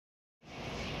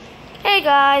Hey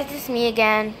guys, it's me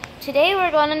again. Today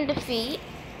we're going to defeat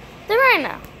the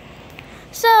RHINO.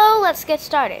 So let's get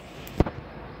started.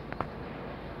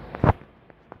 The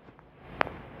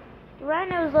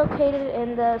RHINO is located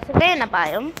in the savanna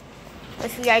biome,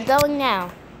 which we are going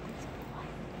now.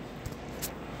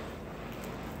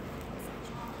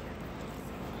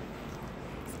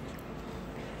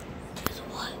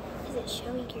 What? Is it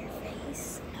showing your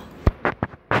face?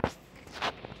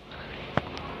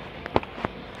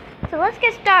 So let's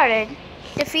get started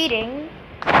defeating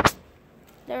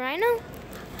the RHINO.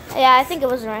 Yeah, I think it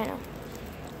was the RHINO.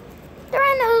 The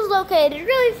RHINO is located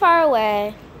really far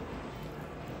away,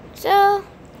 so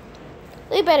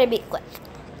we better be quick.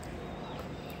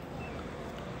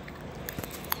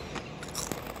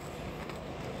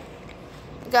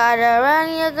 Gotta run,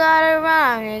 you gotta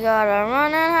run, you gotta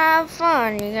run and have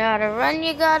fun. You gotta run,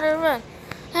 you gotta run.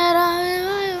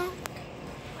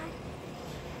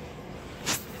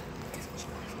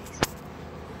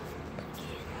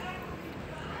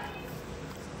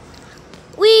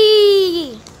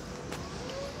 Whee!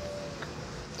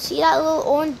 See that little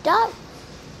orange dot?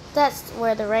 That's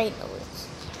where the RHINO is.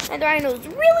 And the RHINO is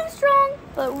really strong,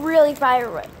 but really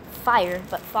far,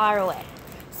 but far away.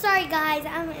 Sorry guys,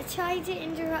 I'm trying to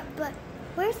interrupt, but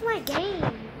where's my game?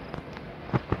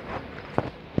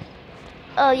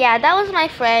 Oh yeah, that was my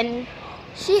friend.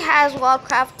 She has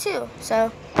Wildcraft too,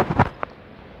 so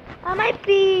I might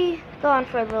be gone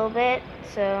for a little bit,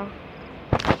 so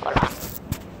hold on.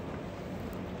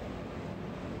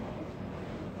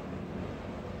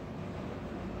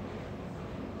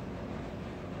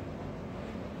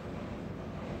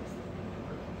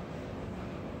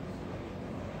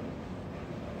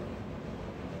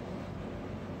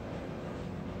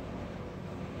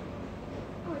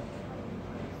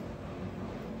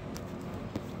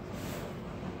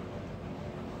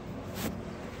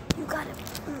 You got it.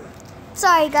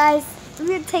 Sorry guys,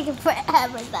 we're taking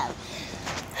forever though.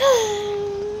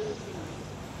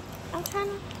 I'll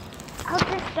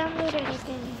just download it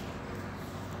again.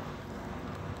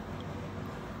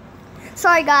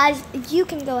 Sorry guys, you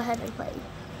can go ahead and play.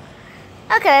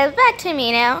 Okay, back to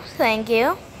me now. Thank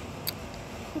you.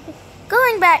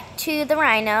 Going back to the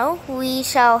RHINO, we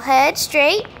shall head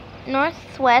straight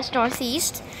northwest,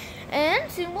 northeast, and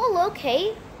soon we'll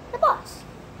locate the boss.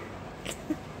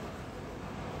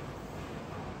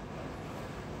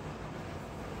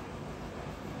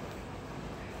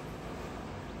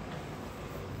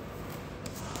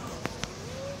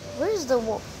 Where's the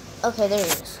wolf? Okay, there he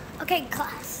is. Okay,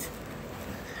 class.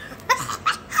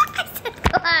 I said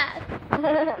class.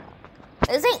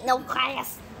 This ain't no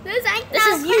class. This This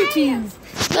no is YouTube.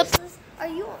 class. Are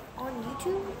you on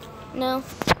YouTube? No.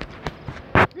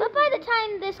 But by the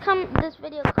time this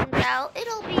video comes out,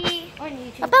 it'll be On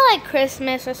YouTube. about like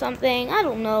Christmas or something. I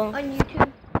don't know. On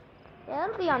YouTube. Yeah,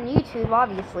 it'll be on YouTube,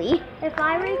 obviously. If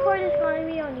I record, it's going to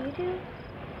be on YouTube.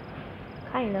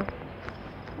 Kind of.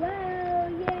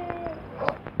 Well, yay.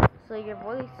 So your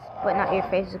voice, but not your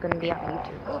face, is gonna be on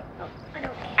YouTube. Oh, I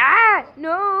don't. Ah!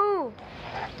 No!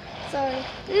 Sorry.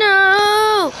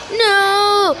 No!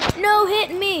 No! No,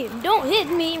 hit me! Don't hit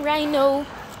me, RHINO.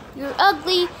 You're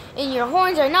ugly, and your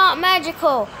horns are not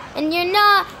magical, and you're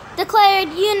not declared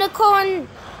unicorn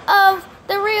of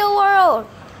the real world.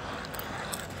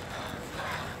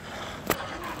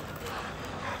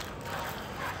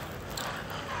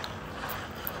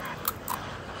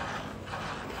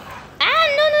 Ah,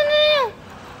 no, no, no, no.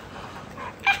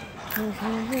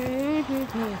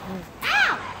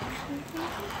 Ow!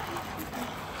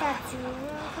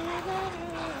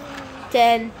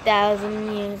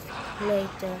 10,000 years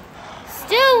later.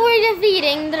 Still, we're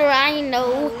defeating the RHINO.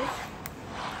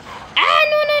 Ah,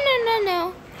 no, no, no, no, no.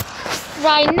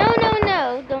 RHINO, no,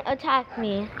 no. Don't attack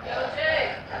me.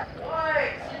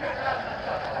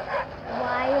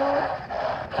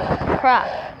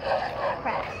 Wildcraft.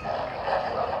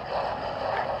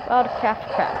 Wildcraft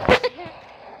crap.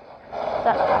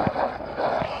 I'm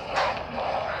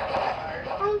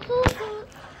so sorry.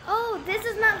 Oh, this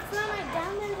is my phone. I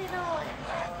downloaded on.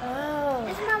 Oh.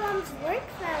 This is my mom's work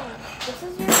phone. This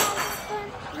is your mom's phone?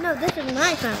 No, this is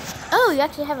my phone. Oh, you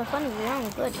actually have a phone of your own.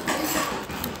 Good.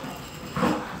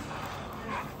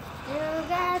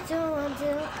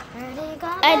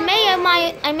 I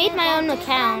made my own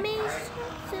account.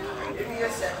 Give me a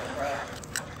second, bro.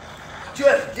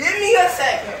 Just give me a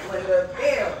second, Linda.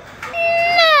 Damn.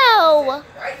 No!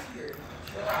 Right here.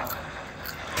 Chill out.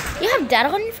 You have data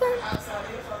on your phone?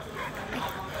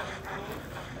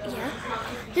 Yeah.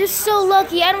 You're so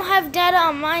lucky. I don't have data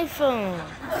on my phone.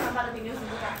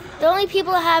 The only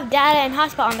people that have data and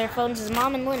hotspot on their phones is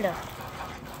Mom and Linda.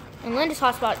 And Linda's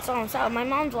hotspot is on south. My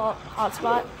mom's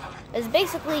hotspot is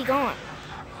basically gone.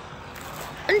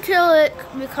 Until it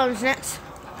becomes next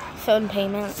phone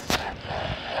payment.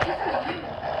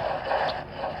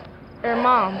 Or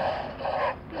mom.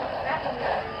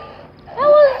 I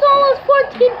was almost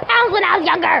 14 pounds when I was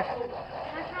younger.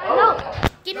 No,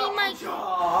 give me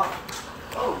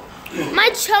my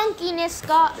chunkiness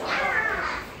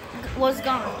was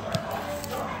gone.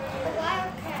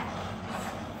 Wildcraft.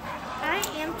 I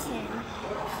am 10.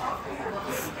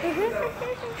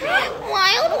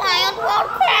 Wild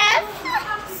Wildcraft.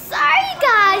 Sorry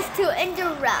guys to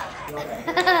interrupt.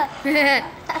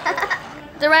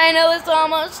 The rhino is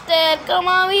almost dead. Come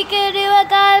on, we can do it,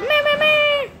 guys.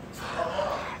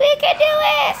 We can do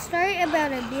it. Story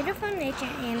about a beautiful nature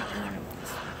and animals.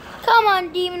 Come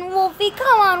on, Demon Wolfie.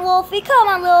 Come on, Wolfie. Come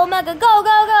on, little Mega. Go,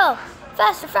 go, go.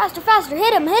 Faster, faster, faster.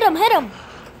 Hit him, hit him, hit him.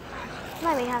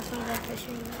 Let me have some of that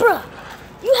fishing. Bruh,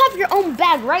 you have your own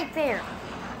bag right there.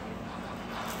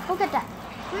 Go get that.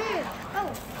 Where?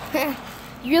 Oh.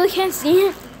 You really can't see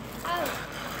it? Oh.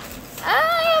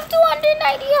 I have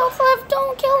 290 health left.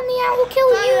 Don't kill me. I will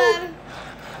kill you.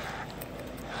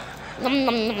 Nom,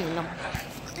 nom, nom, nom.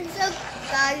 And so,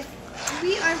 guys,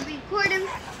 we are recording.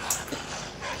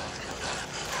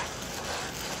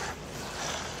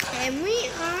 And we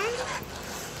are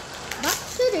about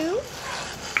to do.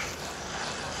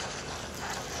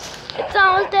 It's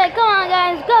almost dead. Come on,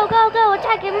 guys. Go, go, go.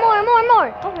 Attack it more, more,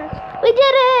 more. Okay. We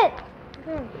did it.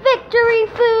 Okay. Victory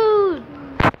food.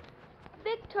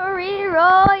 Victory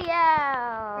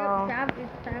Royale.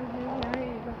 It's time.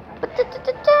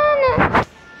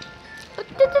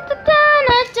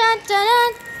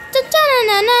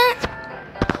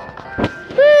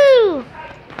 Woo!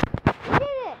 We did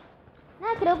it. Now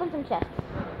I can open some chests.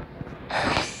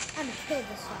 I'm gonna kill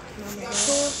this one.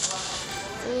 2,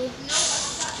 3,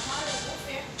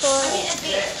 4,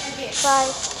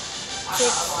 5,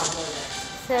 6,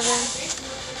 7,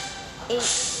 8,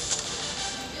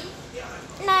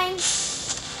 9,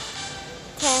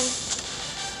 10,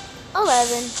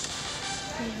 11,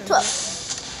 12.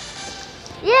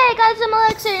 Yay, I got some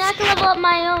elixir and I can level up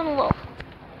my own wolf.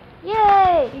 Yay!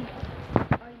 Are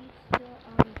you still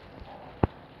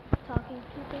talking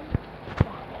to them?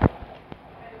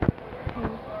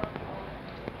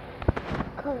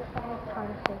 Because I was trying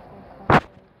to say something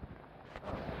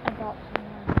about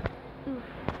someone.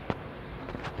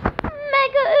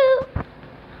 Mega ooh!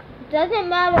 Doesn't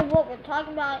matter what we're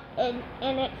talking about, and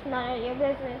it's none of your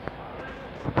business.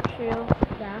 True.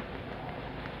 Yeah.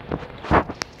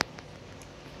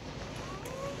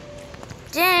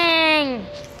 Dang!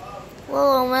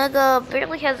 Well, Omega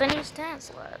barely has any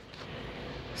stats left.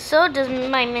 So does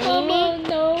my mini-me,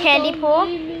 Candy Pool,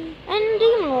 and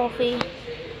Demon Wolfie.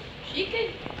 She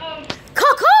can,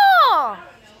 Caw-caw!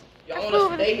 y'all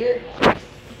want to stay here?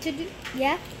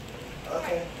 Yeah.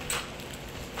 Okay.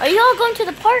 Are you all going to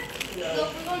the park? No,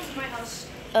 we're going to my house.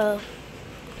 Oh.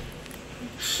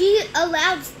 She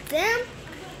allows them.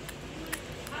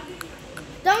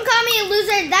 Don't call me a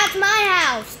loser. That's my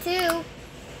house too.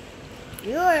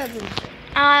 You're a loser.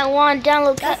 I want to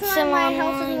download That's Cat why Sim my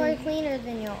house is online. more cleaner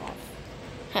than yours.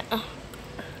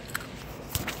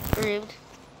 Rude.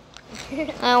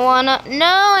 I wanna. No,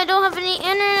 I don't have any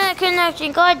internet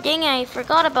connection. God dang it, I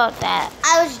forgot about that.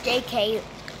 I was JK.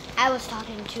 I was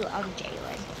talking to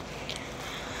Jalen.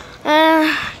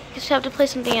 Guess I have to play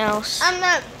something else. I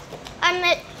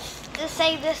meant to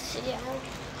say this to you.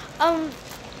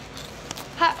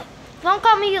 Don't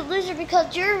call me a loser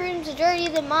because your room's dirtier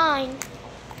than mine.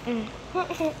 Mm.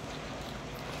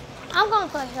 I'm gonna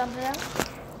play something else.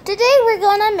 Today we're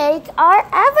gonna make our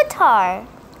avatar.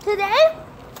 Today?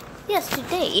 Yes,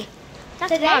 today.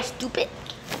 That's Today? not stupid.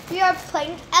 We are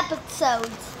playing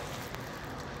episodes.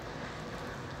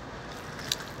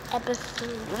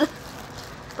 Episode.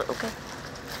 But okay.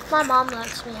 My mom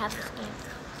lets me have this game.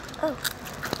 Oh.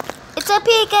 It's a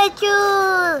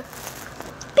Pikachu!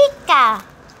 Pika!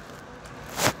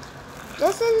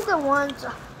 This is the ones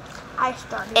I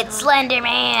started. It's on.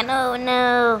 Slenderman. Oh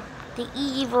no. The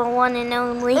evil one and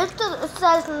only. It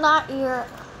says not your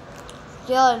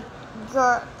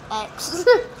ex.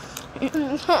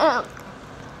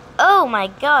 Oh my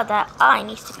god, that eye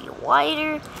needs to be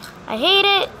wider. I hate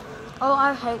it. Oh,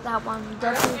 I hate that one.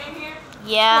 Definitely.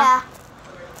 Yeah.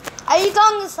 Are you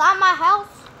going inside my house?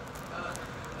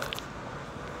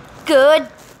 Good.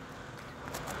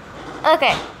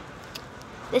 Okay.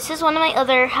 This is one of my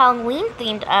other Halloween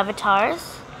themed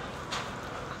avatars.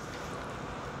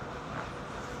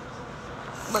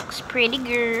 Looks pretty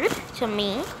good to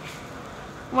me.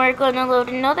 We're gonna load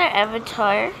another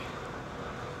avatar.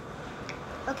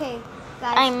 Okay.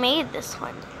 Guys, I made this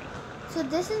one. so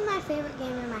this is my favorite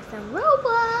game in my phone,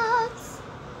 Roblox.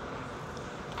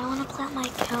 I want to play on my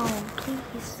phone,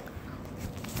 please.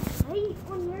 Wait,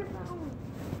 on your phone.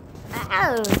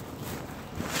 Ow.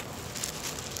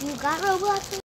 You got Roblox?